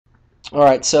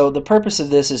Alright, so the purpose of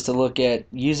this is to look at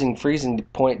using freezing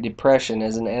point depression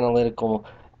as an analytical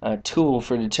tool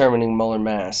for determining molar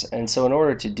mass. And so in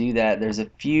order to do that, there's a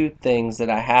few things that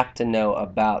I have to know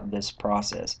about this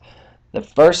process. The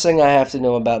first thing I have to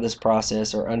know about this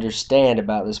process, or understand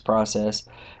about this process,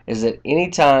 is that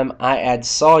anytime I add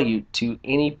solute to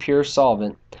any pure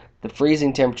solvent, the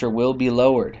freezing temperature will be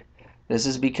lowered. This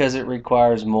is because it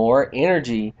requires more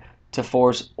energy to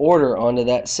force order onto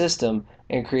that system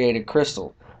and create a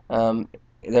crystal. Um,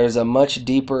 there's a much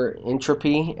deeper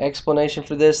entropy explanation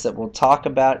for this that we'll talk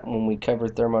about when we cover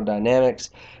thermodynamics,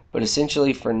 but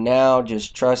essentially for now,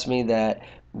 just trust me that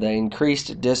the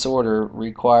increased disorder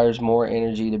requires more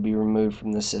energy to be removed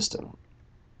from the system.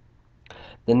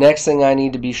 The next thing I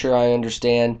need to be sure I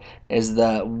understand is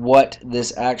what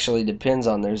this actually depends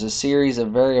on. There's a series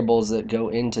of variables that go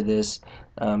into this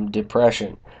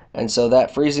depression. And so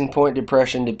that freezing point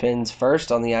depression depends first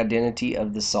on the identity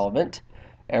of the solvent.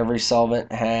 Every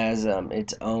solvent has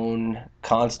its own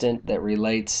constant that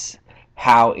relates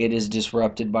how it is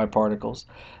disrupted by particles.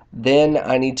 Then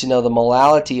I need to know the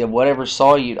molality of whatever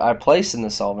solute I place in the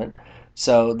solvent.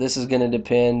 So this is going to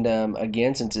depend,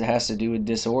 again, since it has to do with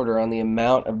disorder, on the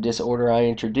amount of disorder I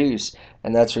introduce,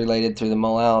 and that's related through the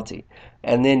molality.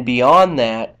 And then beyond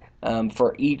that,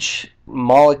 for each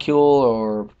molecule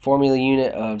or formula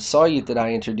unit of solute that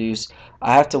I introduce,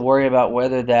 I have to worry about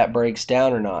whether that breaks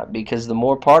down or not, because the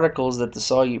more particles that the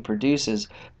solute produces,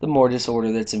 the more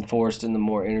disorder that's enforced and the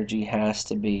more energy has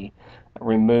to be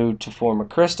removed to form a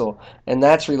crystal, and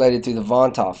that's related through the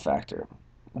Von factor.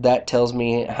 That tells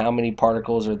me how many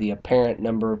particles, or the apparent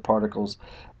number of particles,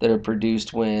 that are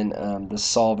produced when the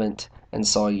solvent and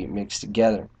solute mix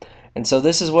together. And so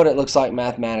this is what it looks like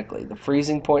mathematically. The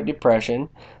freezing point depression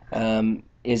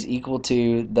is equal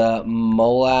to the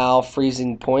Molar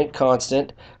freezing point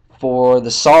constant for the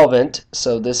solvent.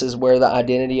 So this is where the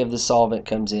identity of the solvent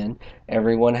comes in.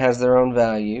 Everyone has their own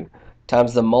value,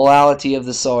 times the molality of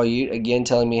the solute, again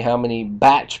telling me how many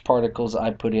batch particles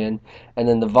I put in, and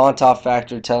then the Von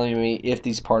factor telling me if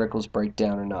these particles break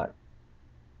down or not.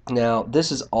 Now,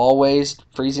 this is always,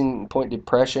 freezing point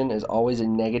depression is always a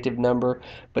negative number,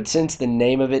 but since the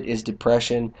name of it is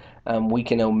depression, we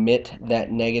can omit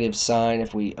that negative sign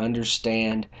if we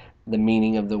understand the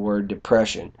meaning of the word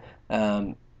depression.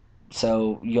 Um,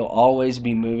 so you'll always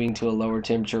be moving to a lower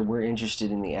temperature. We're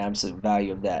interested in the absolute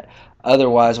value of that.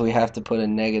 Otherwise, we have to put a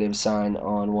negative sign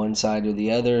on one side or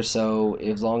the other. So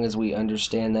as long as we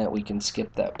understand that, we can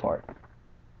skip that part.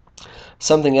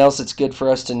 Something else that's good for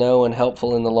us to know and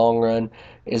helpful in the long run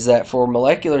is that for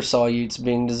molecular solutes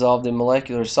being dissolved in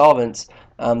molecular solvents,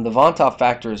 the Von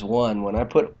factor is 1. When I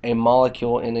put a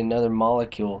molecule in another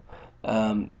molecule,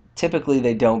 typically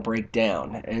they don't break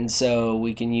down, and so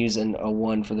we can use a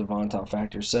 1 for the Von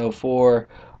factor. So for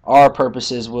our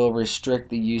purposes, we'll restrict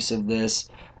the use of this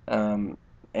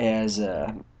as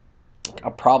a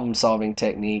problem-solving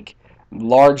technique,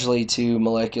 largely to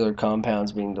molecular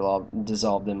compounds being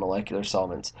dissolved in molecular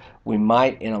solvents. We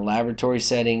might, in a laboratory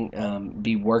setting,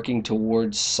 be working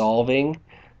towards solving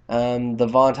the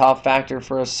Von factor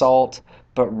for a salt,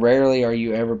 but rarely are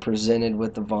you ever presented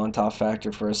with the Von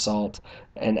factor for a salt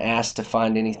and asked to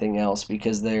find anything else,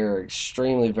 because they are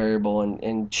extremely variable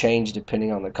and change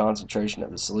depending on the concentration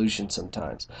of the solution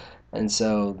sometimes. And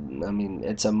so, I mean,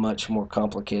 it's a much more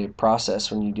complicated process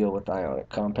when you deal with ionic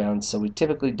compounds, so we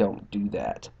typically don't do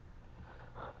that.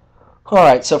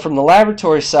 Alright, so from the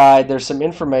laboratory side, there's some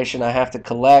information I have to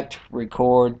collect,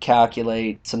 record,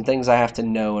 calculate, some things I have to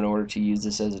know in order to use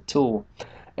this as a tool.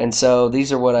 And so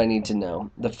these are what I need to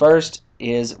know. The first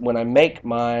is when I make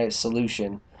my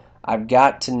solution, I've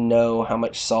got to know how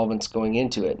much solvent's going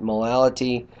into it.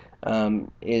 Molality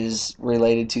is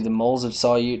related to the moles of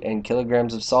solute and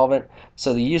kilograms of solvent.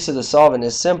 So the use of the solvent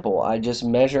is simple. I just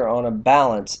measure on a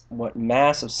balance what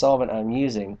mass of solvent I'm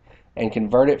using and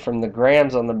convert it from the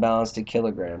grams on the balance to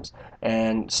kilograms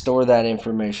and store that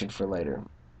information for later.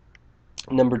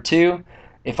 Number 2,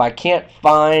 if I can't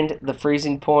find the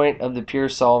freezing point of the pure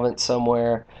solvent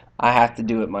somewhere, I have to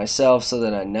do it myself so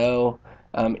that I know.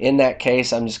 In that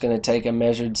case, I'm just going to take a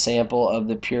measured sample of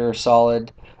the pure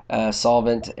solid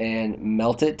solvent and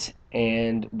melt it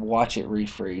and watch it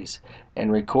refreeze and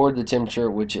record the temperature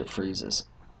at which it freezes.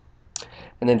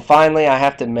 And then finally, I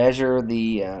have to measure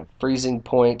the freezing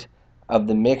point of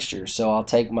the mixture. So I'll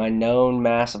take my known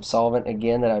mass of solvent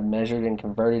again that I've measured and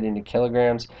converted into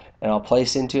kilograms, and I'll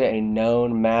place into it a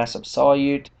known mass of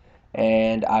solute,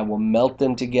 and I will melt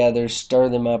them together, stir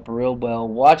them up real well,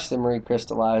 watch them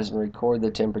recrystallize, and record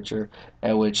the temperature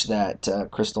at which that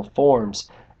crystal forms.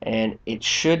 and it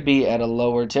should be at a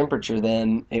lower temperature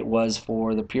than it was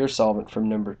for the pure solvent from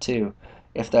number 2.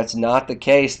 If that's not the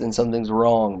case, then something's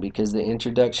wrong, because the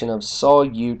introduction of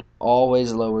solute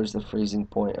always lowers the freezing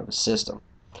point of a system.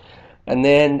 And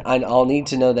then I'll need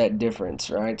to know that difference,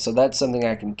 right? So that's something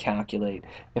I can calculate.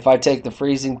 If I take the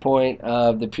freezing point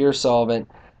of the pure solvent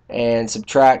and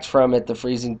subtract from it the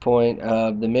freezing point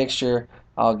of the mixture,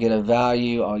 I'll get a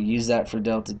value. I'll use that for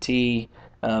delta T.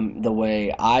 The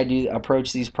way I do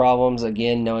approach these problems,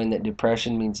 again, knowing that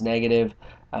depression means negative,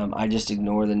 I just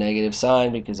ignore the negative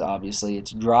sign because obviously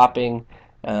it's dropping.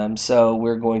 So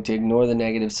we're going to ignore the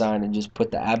negative sign and just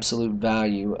put the absolute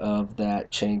value of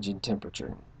that change in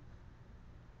temperature.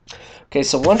 Okay,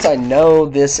 so once I know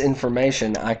this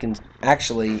information, I can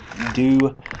actually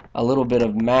do a little bit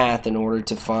of math in order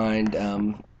to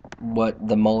find what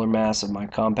the molar mass of my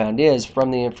compound is from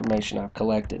the information I've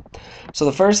collected. So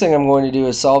the first thing I'm going to do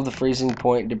is solve the freezing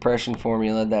point depression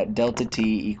formula, that delta T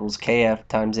equals Kf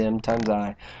times M times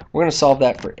I. We're going to solve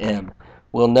that for M.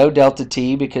 We'll know delta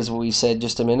T because we said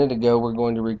just a minute ago we're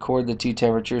going to record the two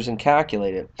temperatures and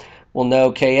calculate it. We'll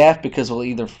know Kf because we'll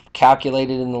either calculate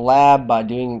it in the lab by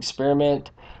doing an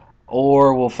experiment,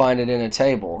 or we'll find it in a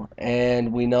table.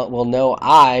 And we'll know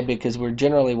I because we're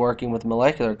generally working with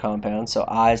molecular compounds, so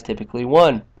I is typically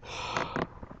 1.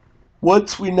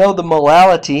 Once we know the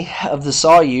molality of the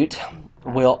solute,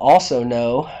 we'll also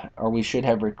know, or we should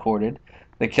have recorded,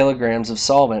 the kilograms of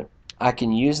solvent. I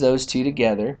can use those two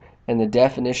together and the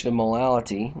definition of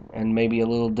molality, and maybe a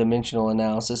little dimensional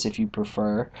analysis if you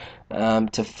prefer,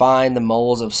 to find the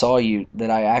moles of solute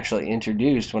that I actually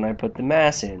introduced when I put the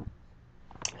mass in.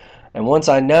 And once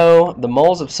I know the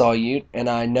moles of solute and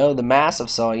I know the mass of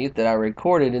solute that I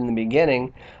recorded in the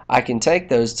beginning, I can take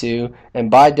those two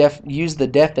and use the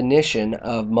definition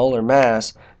of molar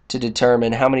mass to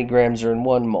determine how many grams are in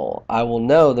 1 mole. I will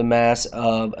know the mass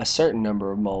of a certain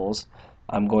number of moles.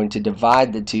 I'm going to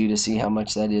divide the two to see how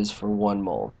much that is for 1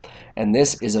 mole. And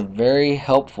this is a very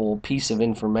helpful piece of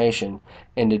information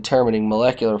in determining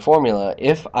molecular formula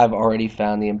if I've already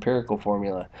found the empirical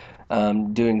formula,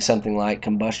 doing something like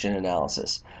combustion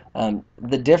analysis.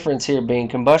 The difference here being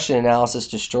combustion analysis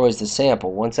destroys the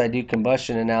sample. Once I do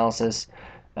combustion analysis,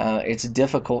 it's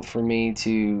difficult for me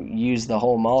to use the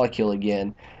whole molecule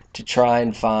again to try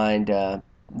and find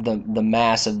the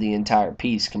mass of the entire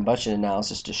piece. Combustion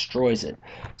analysis destroys it.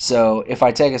 So if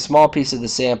I take a small piece of the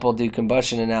sample, do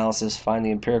combustion analysis, find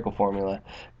the empirical formula,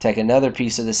 take another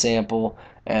piece of the sample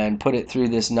and put it through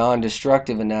this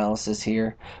non-destructive analysis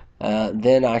here,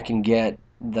 then I can get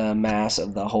the mass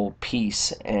of the whole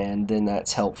piece, and then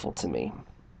that's helpful to me.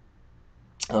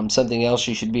 Something else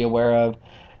you should be aware of: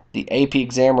 the AP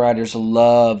exam writers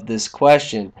love this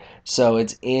question, so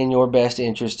it's in your best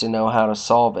interest to know how to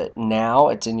solve it now.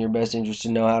 It's in your best interest to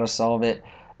know how to solve it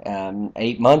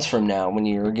 8 months from now when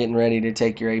you're getting ready to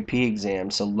take your AP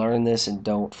exam. So learn this and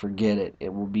don't forget it.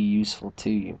 It will be useful to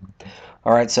you.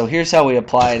 Alright, so here's how we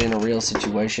apply it in a real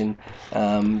situation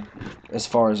as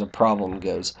far as a problem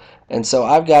goes. And so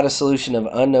I've got a solution of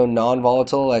unknown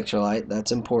non-volatile electrolyte.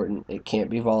 That's important. It can't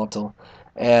be volatile.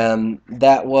 And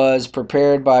that was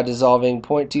prepared by dissolving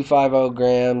 0.250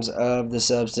 grams of the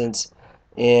substance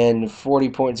in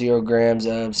 40.0 grams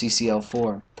of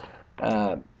CCl4.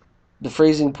 The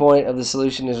freezing point of the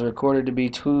solution is recorded to be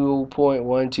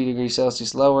 2.12 degrees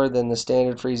Celsius lower than the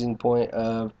standard freezing point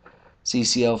of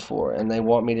CCl4, and they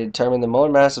want me to determine the molar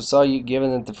mass of solute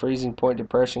given that the freezing point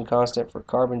depression constant for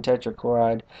carbon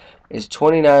tetrachloride is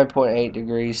 29.8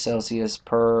 degrees Celsius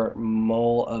per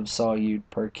mole of solute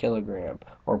per kilogram,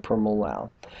 or per molal.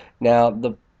 Now,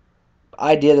 the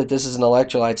idea that this is an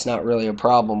electrolyte is not really a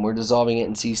problem. We're dissolving it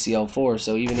in CCl4,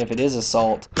 so even if it is a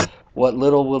salt, what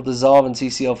little will dissolve in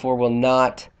CCl4 will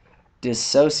not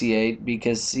dissociate,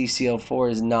 because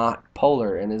CCl4 is not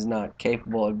polar and is not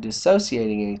capable of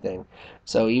dissociating anything.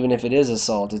 So even if it is a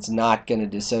salt, it's not going to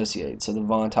dissociate. So the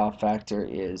von Hoff factor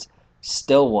is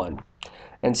still 1.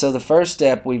 And so the first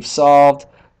step, we've solved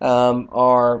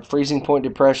our freezing point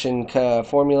depression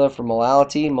formula for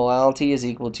molality. Molality is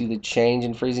equal to the change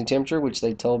in freezing temperature, which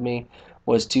they told me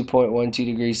was 2.12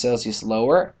 degrees Celsius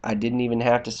lower. I didn't even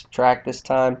have to subtract this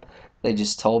time. They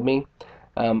just told me.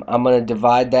 I'm going to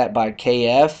divide that by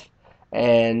Kf,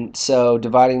 and so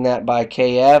dividing that by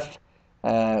Kf,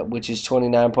 which is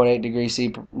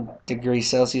 29.8 degrees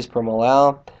Celsius per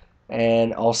molal,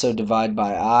 and also divide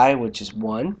by I, which is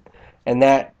 1. And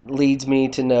that leads me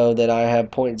to know that I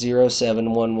have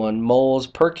 0.0711 moles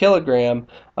per kilogram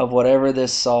of whatever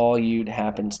this solute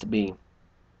happens to be.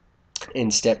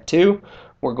 In step 2,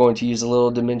 we're going to use a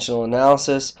little dimensional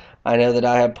analysis. I know that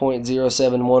I have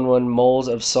 0.0711 moles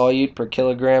of solute per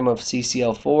kilogram of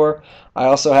CCl4. I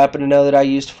also happen to know that I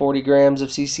used 40 grams of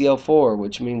CCl4,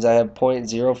 which means I have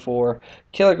 0.04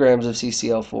 kilograms of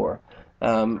CCl4.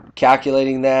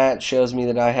 Calculating that shows me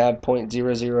that I have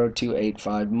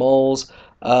 0.00285 moles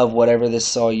of whatever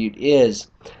this solute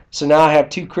is. So now I have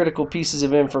two critical pieces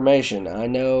of information. I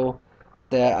know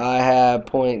that I have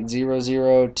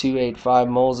 0.00285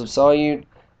 moles of solute,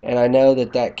 and I know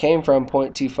that that came from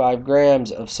 0.25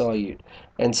 grams of solute.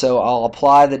 And so I'll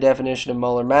apply the definition of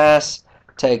molar mass,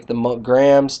 take the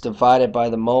grams, divide it by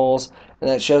the moles, and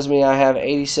that shows me I have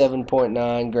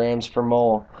 87.9 grams per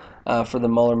mole for the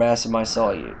molar mass of my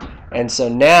solute. And so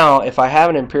now, if I have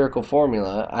an empirical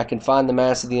formula, I can find the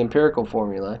mass of the empirical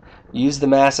formula, use the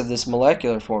mass of this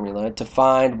molecular formula to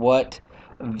find what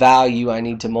value I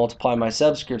need to multiply my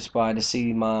subscripts by to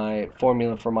see my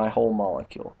formula for my whole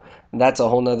molecule. And that's a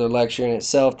whole nother lecture in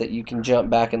itself that you can jump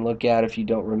back and look at if you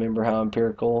don't remember how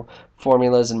empirical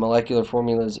formulas and molecular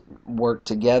formulas work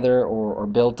together or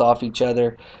built off each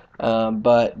other.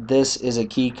 But this is a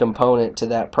key component to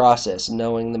that process,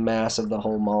 knowing the mass of the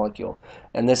whole molecule.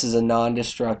 And this is a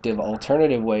non-destructive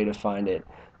alternative way to find it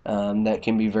that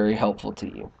can be very helpful to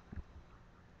you.